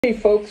Hey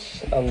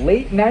folks, a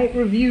late night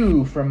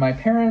review from my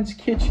parents'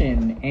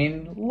 kitchen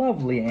in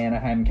lovely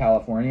Anaheim,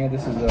 California.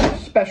 This is a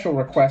special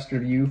request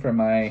review from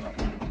my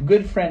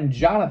good friend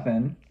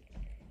Jonathan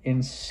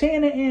in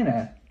Santa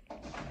Ana.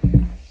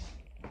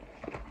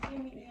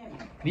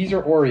 These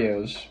are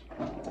Oreos.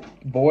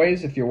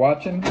 Boys, if you're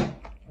watching,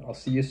 I'll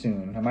see you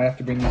soon. I might have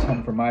to bring these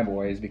home for my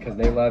boys because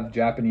they love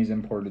Japanese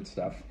imported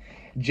stuff.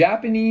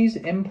 Japanese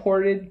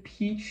imported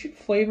peach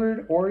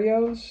flavored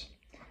Oreos.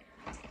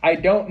 I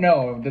don't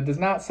know. That does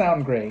not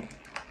sound great,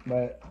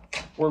 but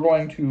we're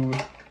going to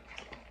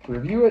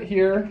review it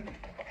here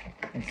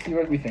and see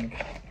what we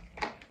think.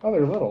 Oh,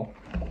 they're little.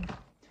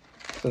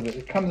 So that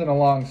it comes in a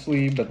long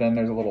sleeve, but then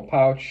there's a little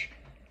pouch.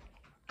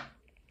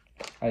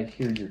 I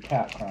hear your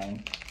cat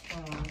crying.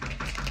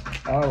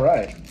 All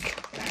right.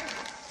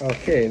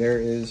 Okay, there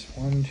is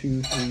 1,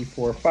 2, 3,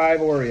 4, 5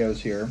 Oreos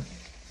here.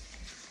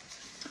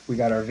 We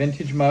got our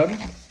vintage mug.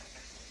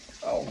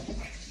 Oh.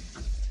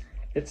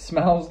 It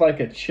smells like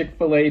a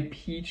Chick-fil-A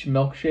peach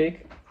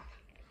milkshake,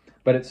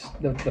 but it's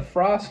the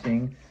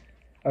frosting.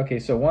 Okay,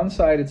 so one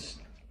side is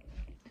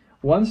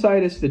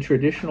the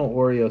traditional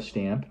Oreo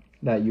stamp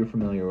that you're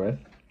familiar with,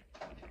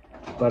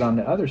 but on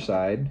the other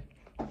side,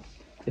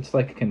 it's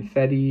like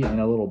confetti and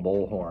a little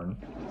bullhorn.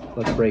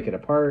 Let's break it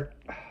apart.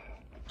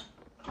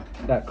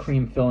 That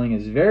cream filling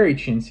is very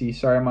chintzy.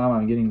 Sorry, Mom,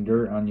 I'm getting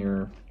dirt on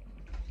your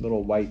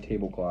little white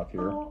tablecloth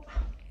here. Oh,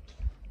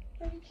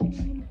 are you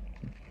kidding?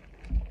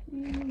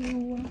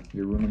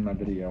 You're ruining my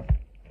video.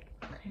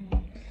 Okay.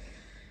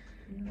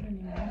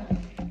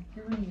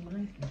 You're ruining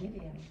my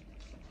video.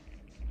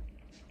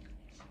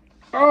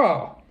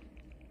 Oh!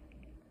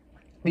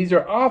 These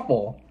are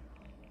awful.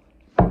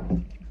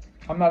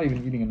 I'm not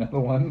even eating another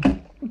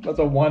one. That's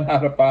a 1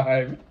 out of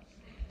 5.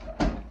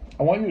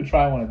 I want you to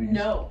try one of these.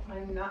 No,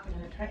 I'm not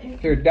going to try it.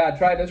 Here, Dad,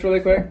 try this really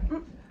quick.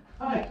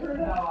 Hi, turn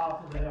that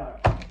off of there.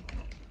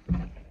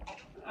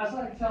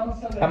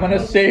 I'm going to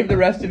save the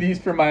rest of these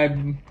for my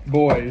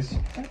boys.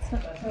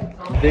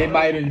 They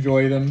might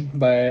enjoy them,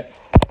 but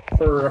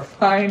for a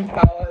fine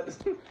palate,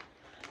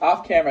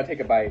 off camera, take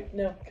a bite.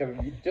 No.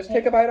 Just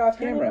take a bite off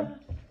camera.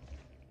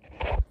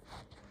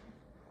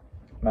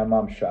 My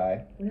mom's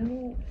shy.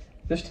 No.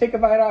 Just take a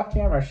bite off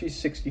camera. She's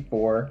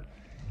 64,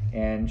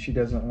 and she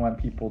doesn't want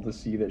people to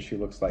see that she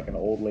looks like an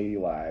old lady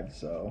live.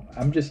 So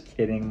I'm just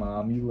kidding,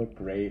 Mom. You look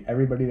great.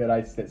 Everybody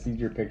that sees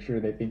your picture,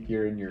 they think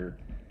you're in your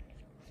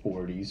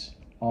 40s.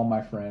 All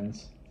my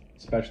friends,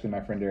 especially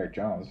my friend Eric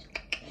Jones.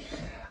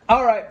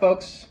 All right,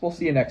 folks. We'll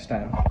see you next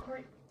time.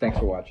 Thanks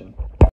for watching.